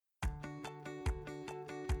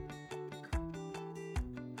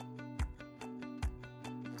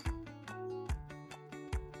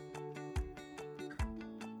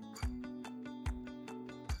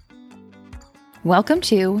Welcome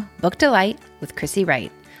to Book Delight with Chrissy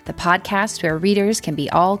Wright, the podcast where readers can be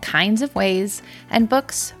all kinds of ways and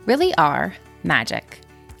books really are magic.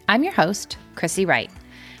 I'm your host, Chrissy Wright.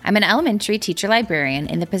 I'm an elementary teacher librarian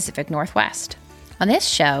in the Pacific Northwest. On this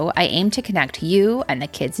show, I aim to connect you and the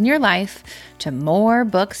kids in your life to more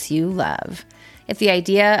books you love. If the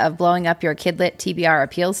idea of blowing up your Kidlit TBR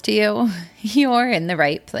appeals to you, you're in the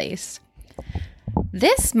right place.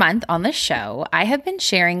 This month on the show, I have been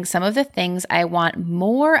sharing some of the things I want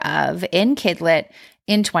more of in Kidlit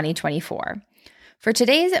in 2024. For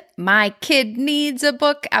today's My Kid Needs a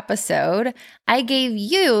Book episode, I gave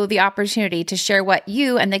you the opportunity to share what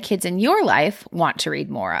you and the kids in your life want to read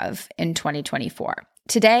more of in 2024.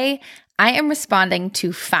 Today, I am responding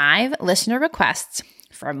to 5 listener requests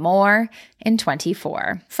for more in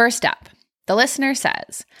 24. First up, the listener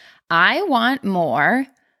says, I want more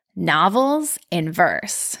novels in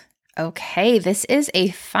verse. Okay, this is a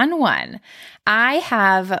fun one. I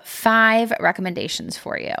have 5 recommendations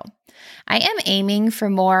for you. I am aiming for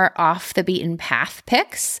more off the beaten path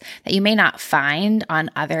picks that you may not find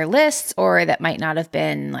on other lists or that might not have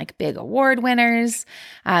been like big award winners.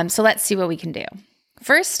 So let's see what we can do.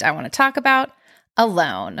 First, I want to talk about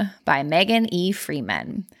Alone by Megan E.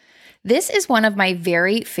 Freeman. This is one of my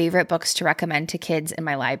very favorite books to recommend to kids in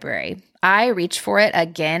my library. I reach for it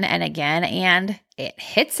again and again, and it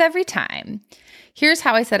hits every time. Here's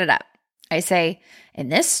how I set it up. I say, in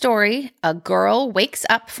this story, a girl wakes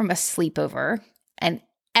up from a sleepover, and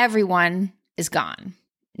everyone is gone.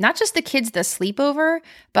 Not just the kids the sleepover,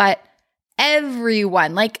 but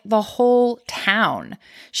everyone, like the whole town.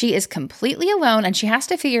 She is completely alone, and she has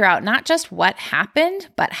to figure out not just what happened,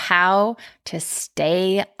 but how to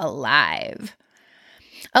stay alive.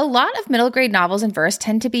 A lot of middle grade novels in verse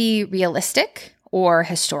tend to be realistic or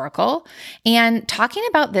historical, and talking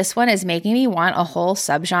about this one is making me want a whole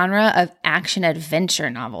subgenre of action-adventure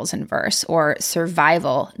novels in verse or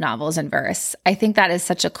survival novels in verse. I think that is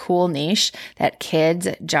such a cool niche that kids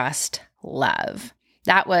just love.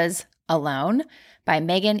 That was Alone by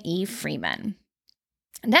Megan E. Freeman.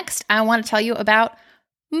 Next, I want to tell you about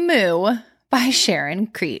Moo by Sharon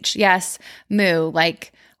Creech. Yes, Moo,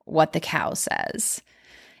 like what the cow says.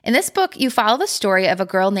 In this book, you follow the story of a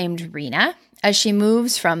girl named Rena as she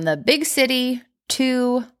moves from the big city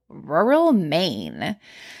to rural Maine.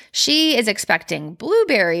 She is expecting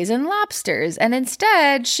blueberries and lobsters, and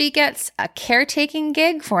instead she gets a caretaking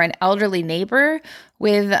gig for an elderly neighbor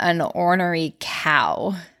with an ornery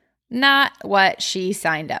cow. Not what she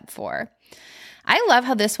signed up for. I love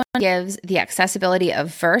how this one gives the accessibility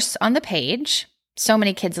of verse on the page. So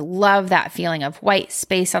many kids love that feeling of white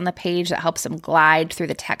space on the page that helps them glide through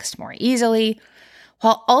the text more easily,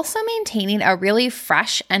 while also maintaining a really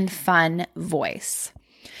fresh and fun voice.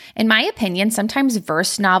 In my opinion, sometimes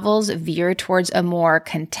verse novels veer towards a more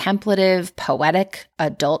contemplative, poetic,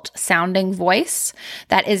 adult-sounding voice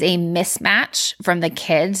that is a mismatch from the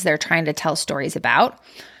kids they're trying to tell stories about,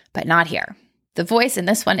 but not here. The voice in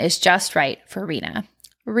this one is just right for Rena.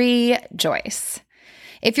 Rejoice.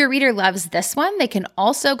 If your reader loves this one, they can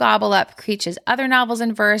also gobble up Creech's other novels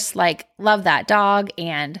in verse like Love That Dog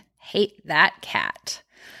and Hate That Cat.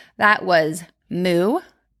 That was Moo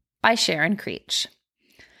by Sharon Creech.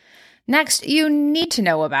 Next, you need to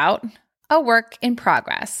know about A Work in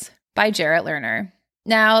Progress by Jarrett Lerner.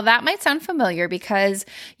 Now, that might sound familiar because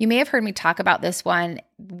you may have heard me talk about this one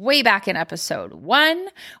way back in episode 1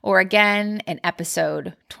 or again in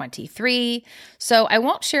episode 23. So I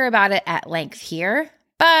won't share about it at length here,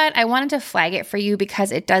 but I wanted to flag it for you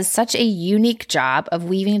because it does such a unique job of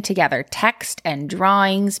weaving together text and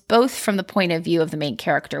drawings, both from the point of view of the main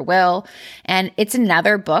character, Will, and it's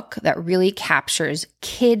another book that really captures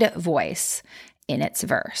kid voice in its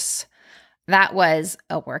verse. That was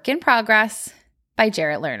A Work in Progress by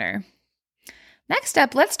Jarrett Lerner. Next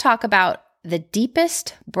up, let's talk about The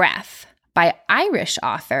Deepest Breath by Irish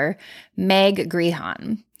author Meg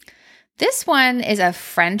Grehan. This one is a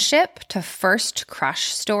friendship to first crush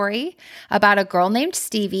story about a girl named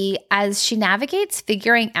Stevie as she navigates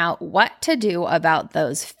figuring out what to do about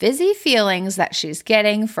those fizzy feelings that she's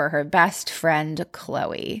getting for her best friend,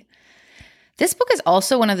 Chloe. This book is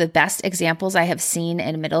also one of the best examples I have seen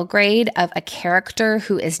in middle grade of a character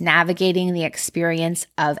who is navigating the experience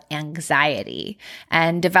of anxiety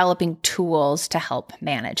and developing tools to help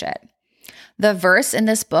manage it. The verse in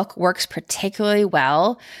this book works particularly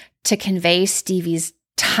well to convey Stevie's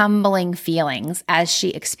tumbling feelings as she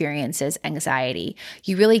experiences anxiety.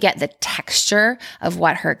 You really get the texture of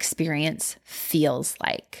what her experience feels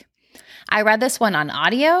like. I read this one on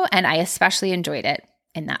audio, and I especially enjoyed it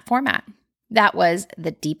in that format. That was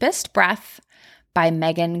The Deepest Breath by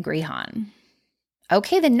Megan Grehan.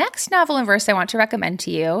 Okay, the next novel and verse I want to recommend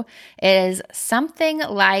to you is Something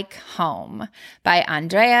Like Home by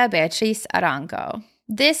Andrea Beatriz Arango.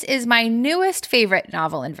 This is my newest favorite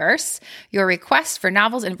novel in verse. Your request for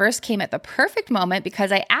novels in verse came at the perfect moment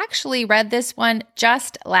because I actually read this one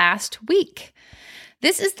just last week.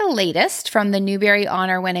 This is the latest from the Newbery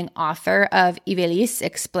Honor-winning author of Ivelisse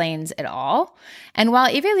Explains It All. And while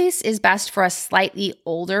Ivelisse is best for a slightly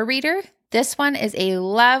older reader, this one is a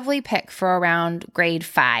lovely pick for around grade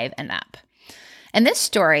 5 and up. In this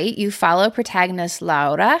story, you follow protagonist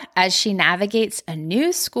Laura as she navigates a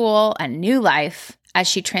new school and new life as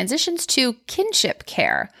she transitions to kinship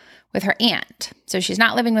care with her aunt. So she's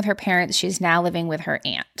not living with her parents, she's now living with her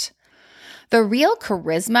aunt. The real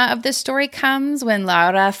charisma of this story comes when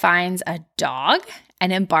Laura finds a dog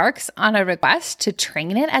and embarks on a request to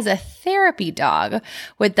train it as a therapy dog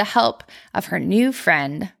with the help of her new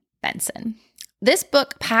friend, Benson. This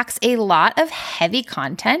book packs a lot of heavy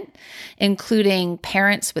content, including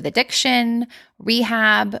parents with addiction,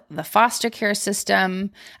 rehab, the foster care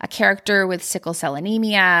system, a character with sickle cell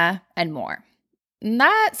anemia, and more. And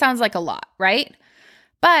that sounds like a lot, right?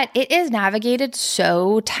 But it is navigated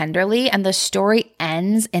so tenderly, and the story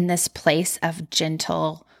ends in this place of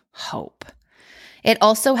gentle hope. It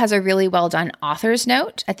also has a really well done author's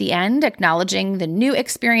note at the end, acknowledging the new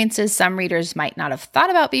experiences some readers might not have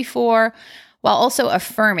thought about before, while also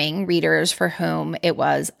affirming readers for whom it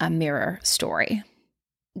was a mirror story.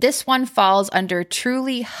 This one falls under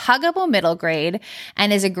truly huggable middle grade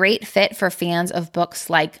and is a great fit for fans of books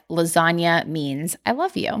like Lasagna Means I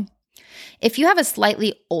Love You. If you have a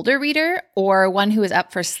slightly older reader or one who is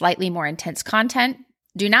up for slightly more intense content,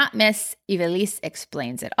 do not miss Ivelisse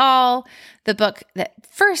Explains It All, the book that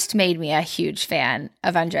first made me a huge fan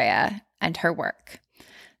of Andrea and her work.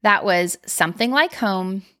 That was Something Like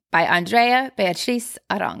Home by Andrea Beatriz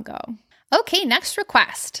Arango. Okay, next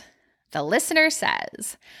request. The listener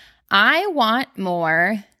says, I want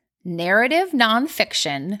more narrative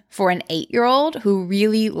nonfiction for an 8-year-old who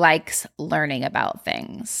really likes learning about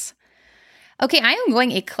things. Okay, I am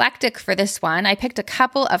going eclectic for this one. I picked a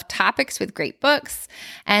couple of topics with great books,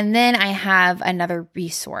 and then I have another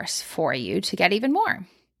resource for you to get even more.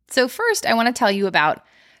 So first, I want to tell you about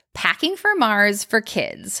Packing for Mars for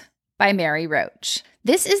Kids by Mary Roach.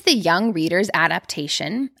 This is the young reader's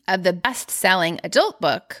adaptation of the best-selling adult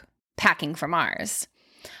book, Packing for Mars.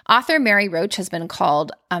 Author Mary Roach has been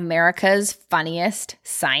called America's funniest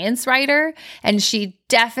science writer, and she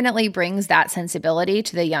definitely brings that sensibility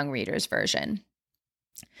to the young reader's version.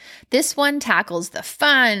 This one tackles the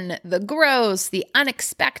fun, the gross, the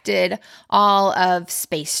unexpected, all of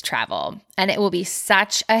space travel, and it will be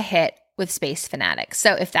such a hit with space fanatics.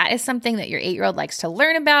 So if that is something that your 8-year-old likes to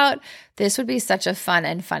learn about, this would be such a fun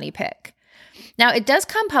and funny pick. Now, it does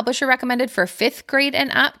come publisher recommended for 5th grade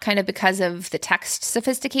and up, kind of because of the text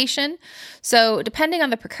sophistication. So depending on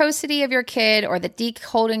the precocity of your kid or the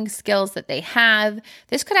decoding skills that they have,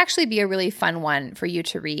 this could actually be a really fun one for you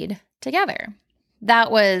to read together.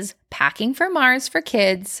 That was Packing for Mars for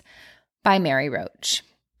Kids by Mary Roach.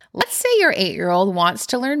 Let's say your 8-year-old wants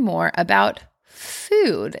to learn more about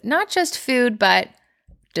food, not just food, but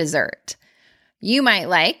dessert. You might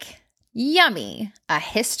like Yummy, a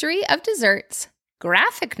history of desserts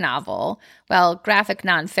graphic novel, graphic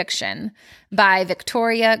nonfiction, by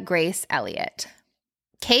Victoria Grace Elliott.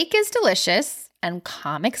 Cake is delicious and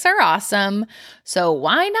comics are awesome, so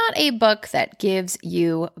why not a book that gives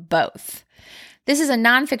you both? This is a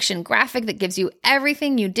nonfiction graphic that gives you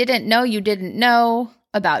everything you didn't know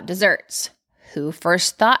about desserts. Who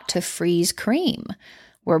first thought to freeze cream?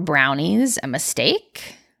 Were brownies a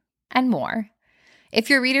mistake? And more. If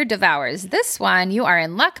your reader devours this one, you are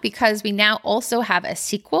in luck because we now also have a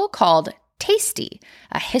sequel called Tasty,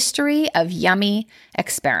 a history of yummy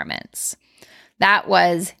experiments. That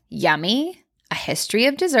was Yummy, a history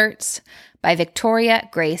of desserts by Victoria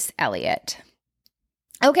Grace Elliott.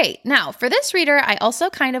 Okay, now for this reader, I also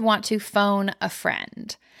kind of want to phone a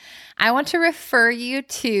friend. I want to refer you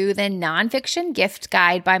to the nonfiction gift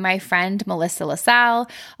guide by my friend Melissa LaSalle,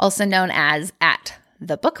 also known as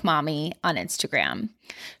 @TheBookMommy on Instagram.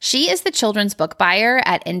 She is the children's book buyer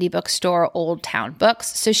at indie bookstore Old Town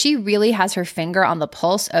Books, so she really has her finger on the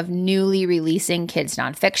pulse of newly releasing kids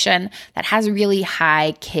nonfiction that has really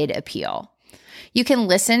high kid appeal. You can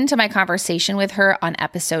listen to my conversation with her on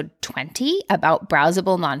episode 20 about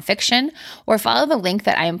browsable nonfiction, or follow the link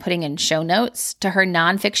that I am putting in show notes to her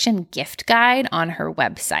nonfiction gift guide on her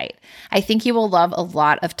website. I think you will love a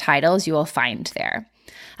lot of titles you will find there.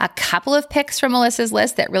 A couple of picks from Melissa's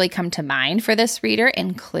list that really come to mind for this reader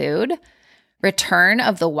include Return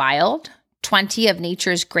of the Wild, 20 of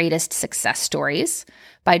Nature's Greatest Success Stories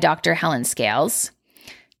by Dr. Helen Scales,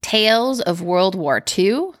 Tales of World War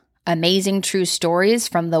II, Amazing True Stories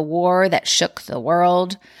from the War That Shook the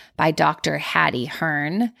World by Dr. Hattie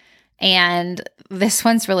Hearn. And this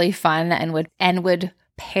one's really fun and would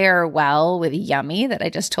pair well with Yummy that I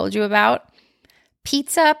just told you about.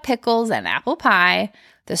 Pizza, Pickles, and Apple Pie,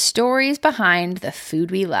 The Stories Behind the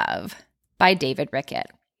Food We Love by David Rickett.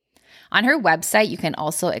 On her website, you can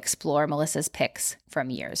also explore Melissa's picks from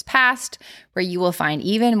years past, where you will find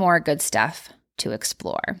even more good stuff to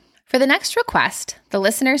explore. For the next request, the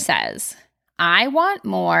listener says, I want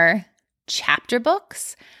more chapter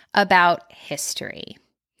books about history.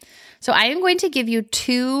 So I am going to give you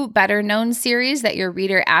 2 better-known series that your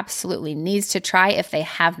reader absolutely needs to try if they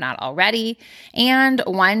have not already, and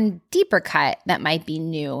 1 deeper cut that might be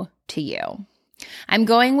new to you. I'm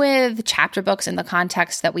going with chapter books in the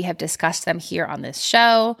context that we have discussed them here on this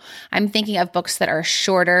show. I'm thinking of books that are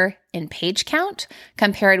shorter in page count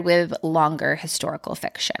compared with longer historical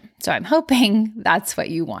fiction. So I'm hoping that's what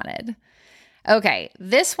you wanted. Okay,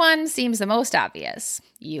 this one seems the most obvious.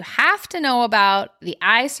 You have to know about the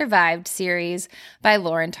I Survived series by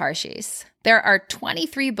Lauren Tarshish. There are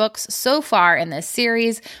 23 books so far in this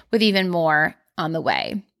series, with even more on the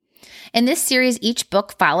way. In this series, each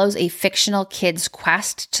book follows a fictional kid's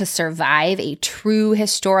quest to survive a true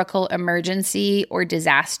historical emergency or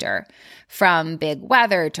disaster, from big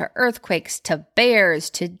weather to earthquakes to bears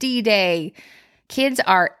to D-Day. Kids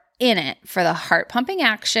are in it for the heart-pumping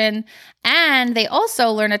action, and they also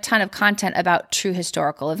learn a ton of content about true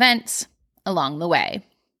historical events along the way.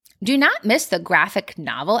 Do not miss the graphic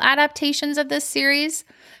novel adaptations of this series.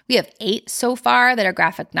 We have 8 so far that are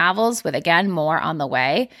graphic novels, with, again, more on the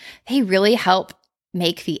way. They really help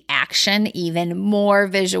make the action even more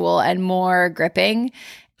visual and more gripping,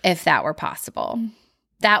 if that were possible.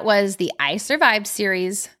 That was the I Survived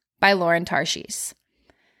series by Lauren Tarshish.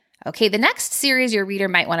 Okay, the next series your reader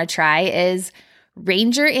might want to try is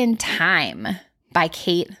Ranger in Time by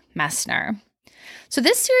Kate Messner. So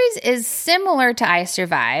this series is similar to I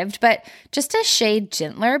Survived, but just a shade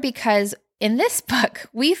gentler, because in this book,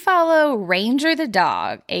 we follow Ranger the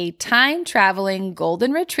dog, a time-traveling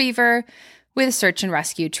golden retriever with search and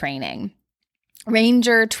rescue training.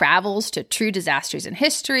 Ranger travels to true disasters in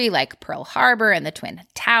history like Pearl Harbor and the Twin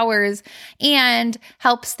Towers, and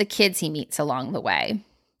helps the kids he meets along the way.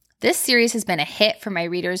 This series has been a hit for my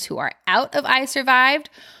readers who are out of I Survived,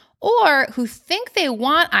 or who think they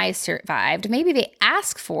want I Survived. Maybe they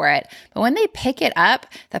ask for it, but when they pick it up,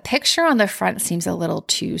 the picture on the front seems a little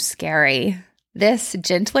too scary. This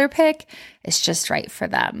gentler pick is just right for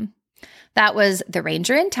them. That was the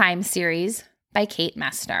Ranger in Time series by Kate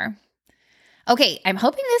Messner. Okay, I'm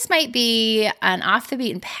hoping this might be an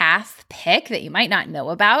off-the-beaten-path pick that you might not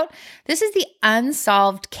know about. This is the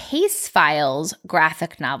Unsolved Case Files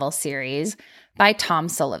graphic novel series by Tom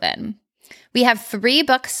Sullivan. We have 3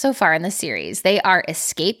 books so far in the series. They are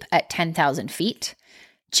Escape at 10,000 Feet,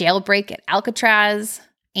 Jailbreak at Alcatraz,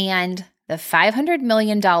 and The $500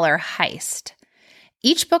 Million Heist.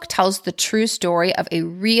 Each book tells the true story of a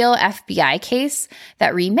real FBI case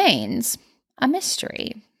that remains a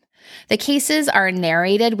mystery. The cases are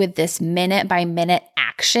narrated with this minute-by-minute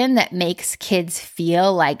action that makes kids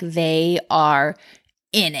feel like they are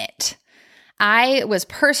in it. I was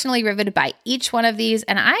personally riveted by each one of these,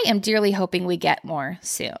 and I am dearly hoping we get more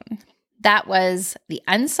soon. That was the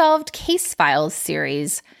Unsolved Case Files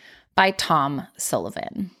series by Tom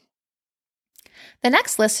Sullivan. The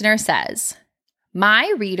next listener says,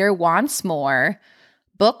 my reader wants more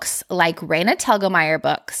books like Raina Telgemeier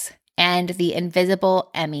books and the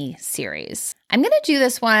Invisible Emmy series. I'm going to do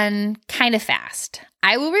this one kind of fast.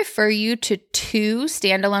 I will refer you to 2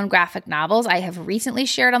 standalone graphic novels I have recently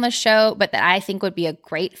shared on the show, but that I think would be a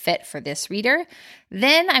great fit for this reader.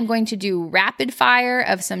 Then I'm going to do rapid fire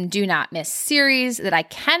of some do not miss series that I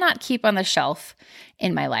cannot keep on the shelf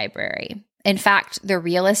in my library. In fact, the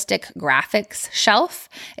realistic graphics shelf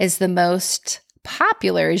is the most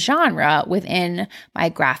popular genre within my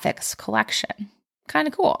graphics collection. Kind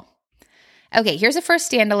of cool. Okay, here's a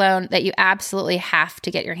first standalone that you absolutely have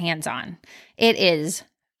to get your hands on. It is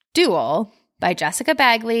Duel by Jessica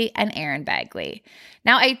Bagley and Aaron Bagley.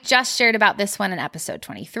 Now, I just shared about this one in episode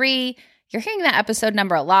 23. You're hearing that episode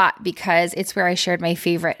number a lot because it's where I shared my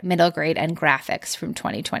favorite middle grade and graphics from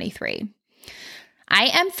 2023. I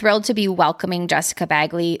am thrilled to be welcoming Jessica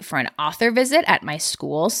Bagley for an author visit at my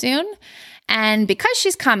school soon. And because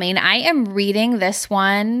she's coming, I am reading this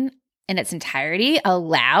one in its entirety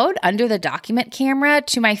aloud under the document camera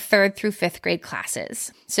to my 3rd through 5th grade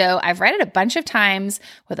classes. So I've read it a bunch of times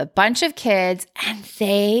with a bunch of kids, and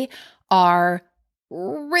they are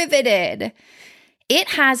riveted. It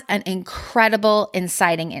has an incredible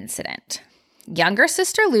inciting incident. Younger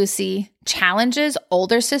sister Lucy challenges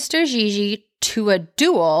older sister Gigi to a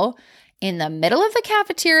duel in the middle of the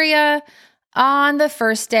cafeteria on the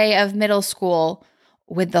first day of middle school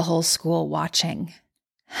with the whole school watching.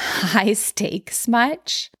 High stakes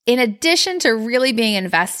much? In addition to really being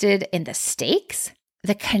invested in the stakes,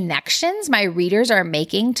 the connections my readers are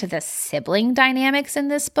making to the sibling dynamics in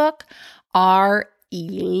this book are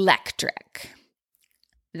electric.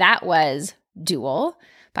 That was Duel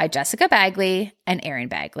by Jessica Bagley and Erin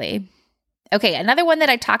Bagley. Okay, another one that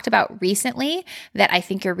I talked about recently that I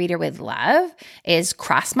think your reader would love is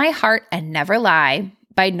Cross My Heart and Never Lie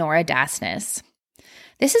by Nora Dasnes.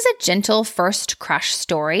 This is a gentle first crush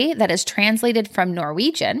story that is translated from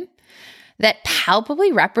Norwegian that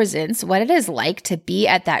palpably represents what it is like to be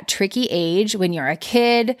at that tricky age when you're a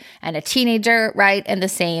kid and a teenager right in the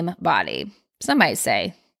same body. Some might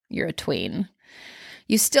say you're a tween.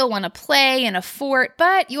 You still want to play in a fort,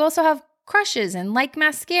 but you also have crushes and like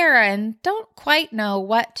mascara and don't quite know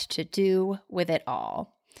what to do with it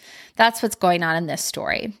all. That's what's going on in this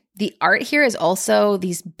story. The art here is also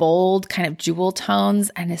these bold kind of jewel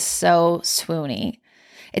tones and is so swoony.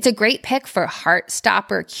 It's a great pick for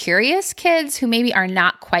heart-stopper curious kids who maybe are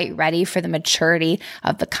not quite ready for the maturity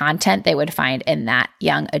of the content they would find in that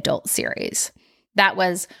young adult series. That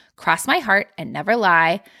was Cross My Heart and Never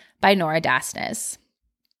Lie by Nora Dasnes.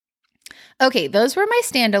 Okay, those were my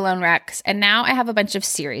standalone recs, and now I have a bunch of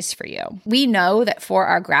series for you. We know that for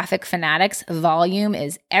our graphic fanatics, volume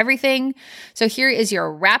is everything. So here is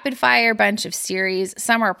your rapid fire bunch of series.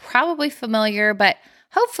 Some are probably familiar, but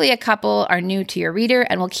hopefully a couple are new to your reader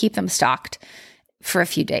and we'll keep them stocked for a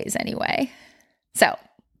few days anyway. So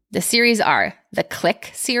the series are the Click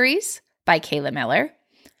series by Kayla Miller,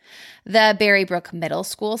 the Berrybrook Middle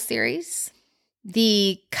School series,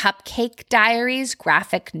 the Cupcake Diaries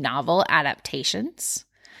graphic novel adaptations,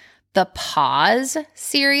 the Paws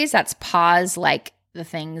series, that's paws like the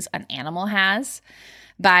things an animal has,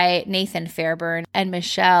 by Nathan Fairburn and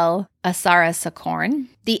Michelle Asara-Sakorn,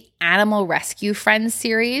 the Animal Rescue Friends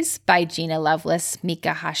series by Gina Lovelace,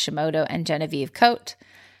 Mika Hashimoto, and Genevieve Coate,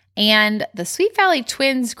 and the Sweet Valley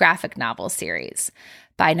Twins graphic novel series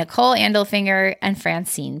by Nicole Andelfinger and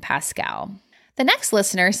Francine Pascal. The next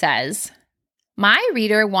listener says, my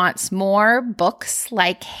reader wants more books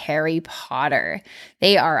like Harry Potter.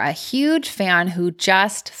 They are a huge fan who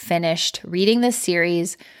just finished reading the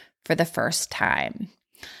series for the first time.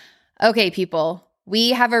 Okay, people,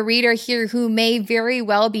 we have a reader here who may very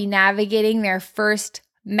well be navigating their first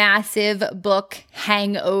massive book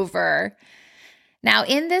hangover. Now,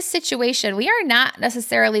 in this situation, we are not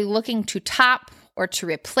necessarily looking to top or to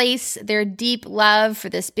replace their deep love for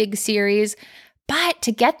this big series, but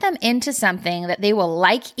to get them into something that they will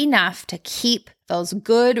like enough to keep those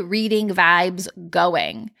good reading vibes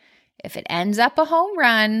going. If it ends up a home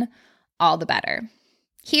run, all the better.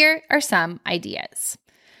 Here are some ideas.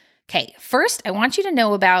 Okay, first, I want you to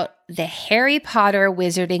know about the Harry Potter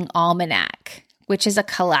Wizarding Almanac, which is a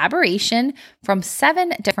collaboration from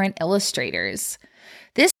 7 different illustrators.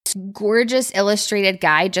 This gorgeous illustrated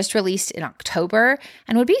guide just released in October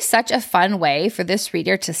and would be such a fun way for this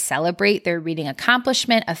reader to celebrate their reading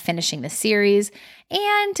accomplishment of finishing the series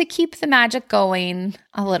and to keep the magic going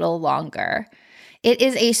a little longer. It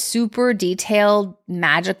is a super detailed,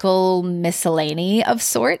 magical miscellany of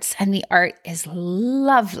sorts, and the art is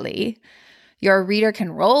lovely. Your reader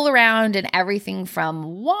can roll around in everything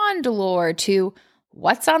from wand lore to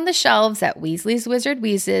what's on the shelves at Weasley's Wizard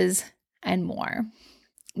Wheezes and more.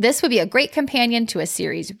 This would be a great companion to a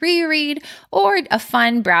series reread or a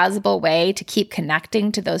fun, browsable way to keep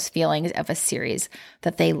connecting to those feelings of a series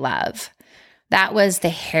that they love. That was the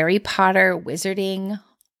Harry Potter Wizarding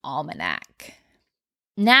Almanac.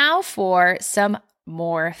 Now for some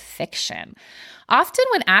more fiction. Often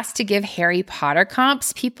when asked to give Harry Potter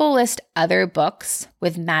comps, people list other books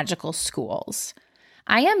with magical schools.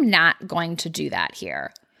 I am not going to do that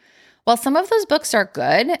here. While some of those books are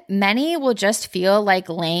good, many will just feel like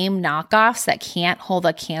lame knockoffs that can't hold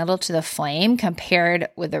a candle to the flame compared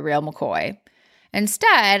with the real McCoy.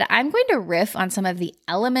 Instead, I'm going to riff on some of the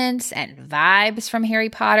elements and vibes from Harry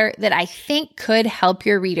Potter that I think could help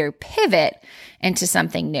your reader pivot into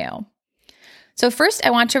something new. So first, I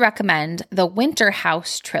want to recommend the Winter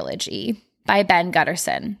House trilogy by Ben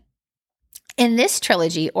Gutterson. In this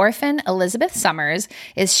trilogy, orphan Elizabeth Summers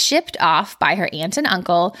is shipped off by her aunt and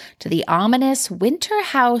uncle to the ominous Winter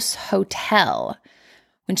House Hotel.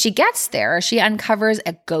 When she gets there, she uncovers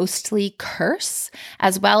a ghostly curse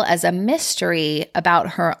as well as a mystery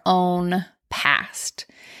about her own past.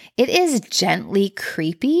 It is gently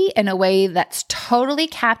creepy in a way that's totally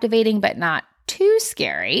captivating but not too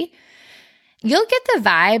scary. You'll get the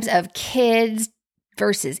vibes of kids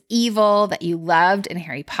versus evil that you loved in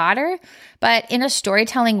Harry Potter, but in a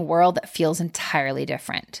storytelling world that feels entirely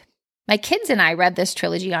different. My kids and I read this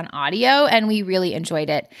trilogy on audio, and we really enjoyed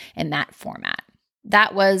it in that format.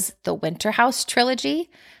 That was the Winterhouse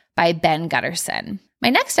trilogy by Ben Gutterson. My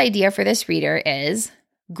next idea for this reader is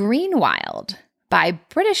Greenwild by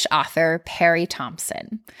British author Perry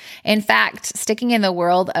Thompson. In fact, sticking in the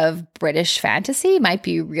world of British fantasy might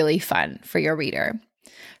be really fun for your reader.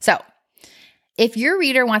 So, if your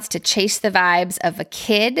reader wants to chase the vibes of a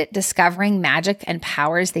kid discovering magic and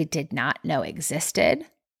powers they did not know existed,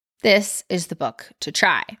 this is the book to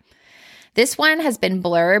try. This one has been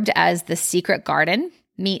blurbed as The Secret Garden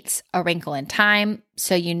meets A Wrinkle in Time,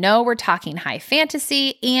 so you know we're talking high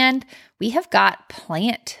fantasy, and we have got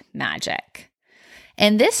plant magic.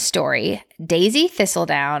 In this story, Daisy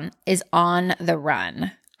Thistledown is on the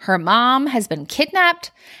run. Her mom has been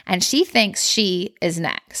kidnapped, and she thinks she is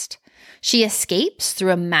next. She escapes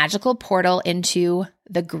through a magical portal into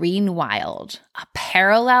the Greenwild, a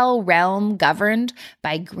parallel realm governed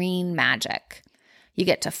by green magic. You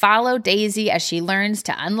get to follow Daisy as she learns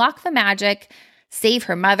to unlock the magic, save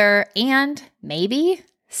her mother, and maybe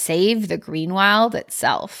save the Greenwild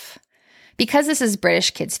itself. Because this is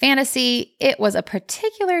British kids fantasy, it was a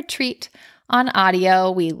particular treat on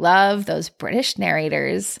audio. We love those British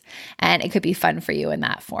narrators, and it could be fun for you in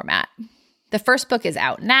that format. The first book is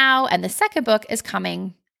out now, and the second book is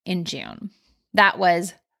coming in June. That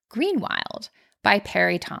was Greenwild by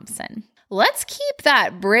Perry Thompson. Let's keep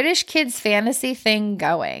that British kids fantasy thing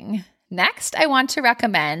going. Next, I want to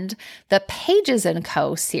recommend the Pages &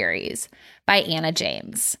 Co. series by Anna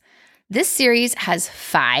James. This series has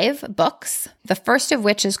 5 books, the first of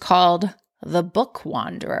which is called The Book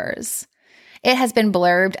Wanderers. It has been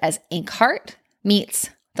blurbed as Inkheart meets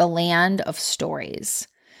The Land of Stories.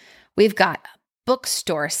 We've got a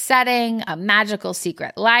bookstore setting, a magical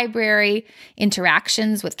secret library,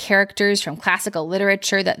 interactions with characters from classical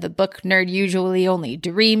literature that the book nerd usually only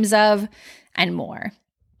dreams of, and more.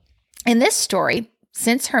 In this story,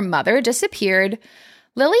 since her mother disappeared,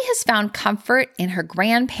 Lily has found comfort in her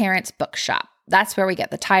grandparents' bookshop. That's where we get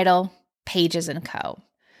the title, Pages & Co.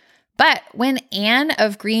 But when Anne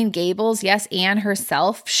of Green Gables, yes, Anne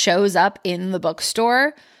herself, shows up in the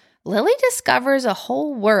bookstore, Lily discovers a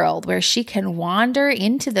whole world where she can wander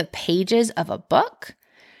into the pages of a book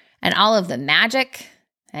and all of the magic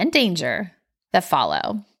and danger that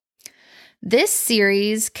follow. This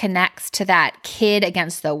series connects to that kid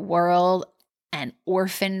against the world and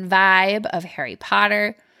orphan vibe of Harry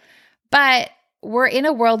Potter, but we're in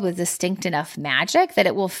a world with distinct enough magic that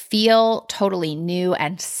it will feel totally new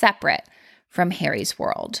and separate from Harry's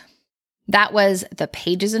world. That was the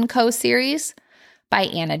Pages & Co. series by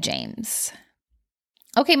Anna James.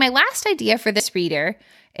 Okay, my last idea for this reader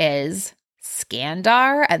is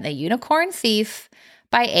Skandar and the Unicorn Thief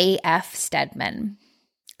by A.F. Steadman.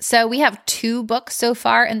 So we have 2 books so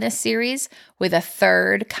far in this series, with a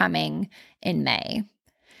 3rd coming in May.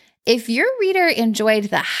 If your reader enjoyed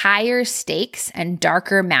the higher stakes and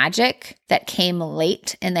darker magic that came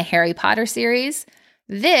late in the Harry Potter series,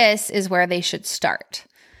 this is where they should start.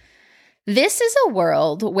 This is a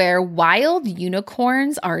world where wild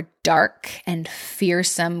unicorns are dark and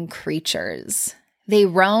fearsome creatures. They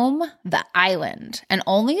roam the island, and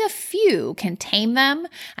only a few can tame them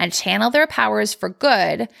and channel their powers for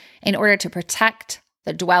good in order to protect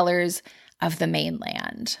the dwellers of the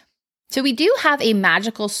mainland. So we do have a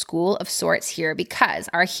magical school of sorts here because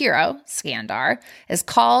our hero, Skandar, is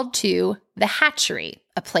called to the hatchery,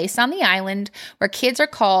 a place on the island where kids are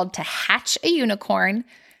called to hatch a unicorn,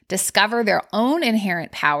 discover their own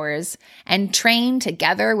inherent powers, and train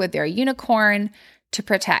together with their unicorn to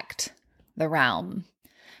protect the realm.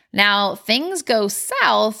 Now, things go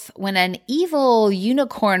south when an evil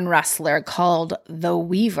unicorn rustler called the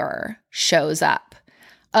Weaver shows up.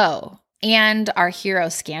 Oh, and our hero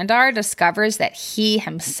Skandar discovers that he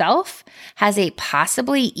himself has a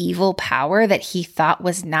possibly evil power that he thought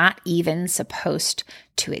was not even supposed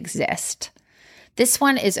to exist. This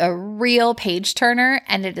one is a real page turner,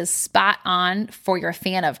 and it is spot on for your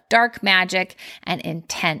fan of dark magic and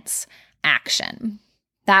intense action.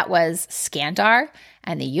 That was Skandar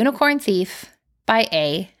and the Unicorn Thief by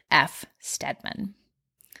A.F. Steadman.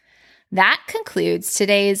 That concludes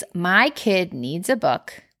today's My Kid Needs a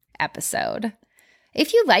Book episode.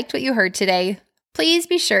 If you liked what you heard today, please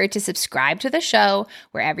be sure to subscribe to the show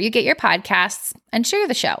wherever you get your podcasts and share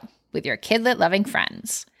the show with your kidlit-loving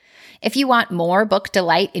friends. If you want more book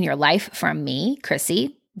delight in your life from me,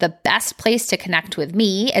 Chrissy, The best place to connect with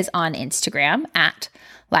me is on Instagram at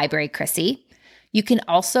Library Chrissy. You can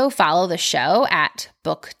also follow the show at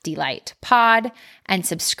Book Delight Pod and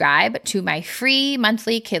subscribe to my free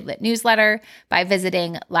monthly Kidlit newsletter by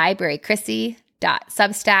visiting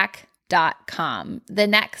librarychrissy.substack.com. The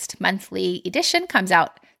next monthly edition comes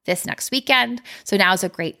out this next weekend, so now's a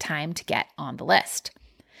great time to get on the list.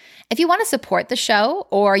 If you want to support the show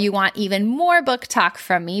or you want even more book talk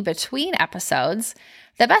from me between episodes,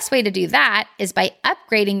 the best way to do that is by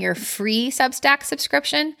upgrading your free Substack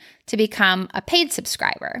subscription to become a paid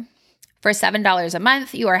subscriber. For $7 a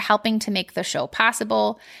month, you are helping to make the show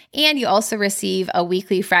possible, and you also receive a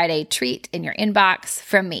weekly Friday treat in your inbox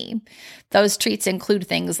from me. Those treats include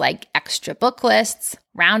things like extra book lists,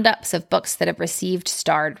 roundups of books that have received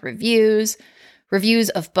starred reviews, reviews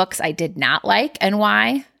of books I did not like and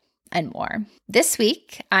why, and more. This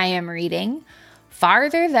week, I am reading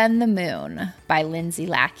Farther Than the Moon by Lindsay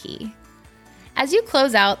Lackey. As you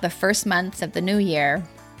close out the first months of the new year,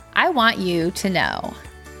 I want you to know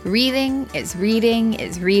reading is reading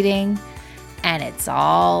is reading, and it's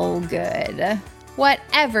all good.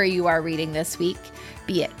 Whatever you are reading this week,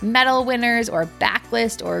 be it medal winners or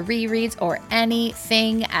backlist or rereads or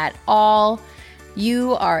anything at all,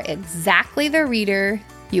 you are exactly the reader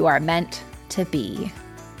you are meant to be.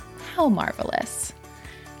 How marvelous.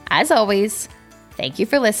 As always, thank you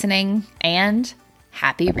for listening and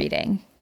happy reading.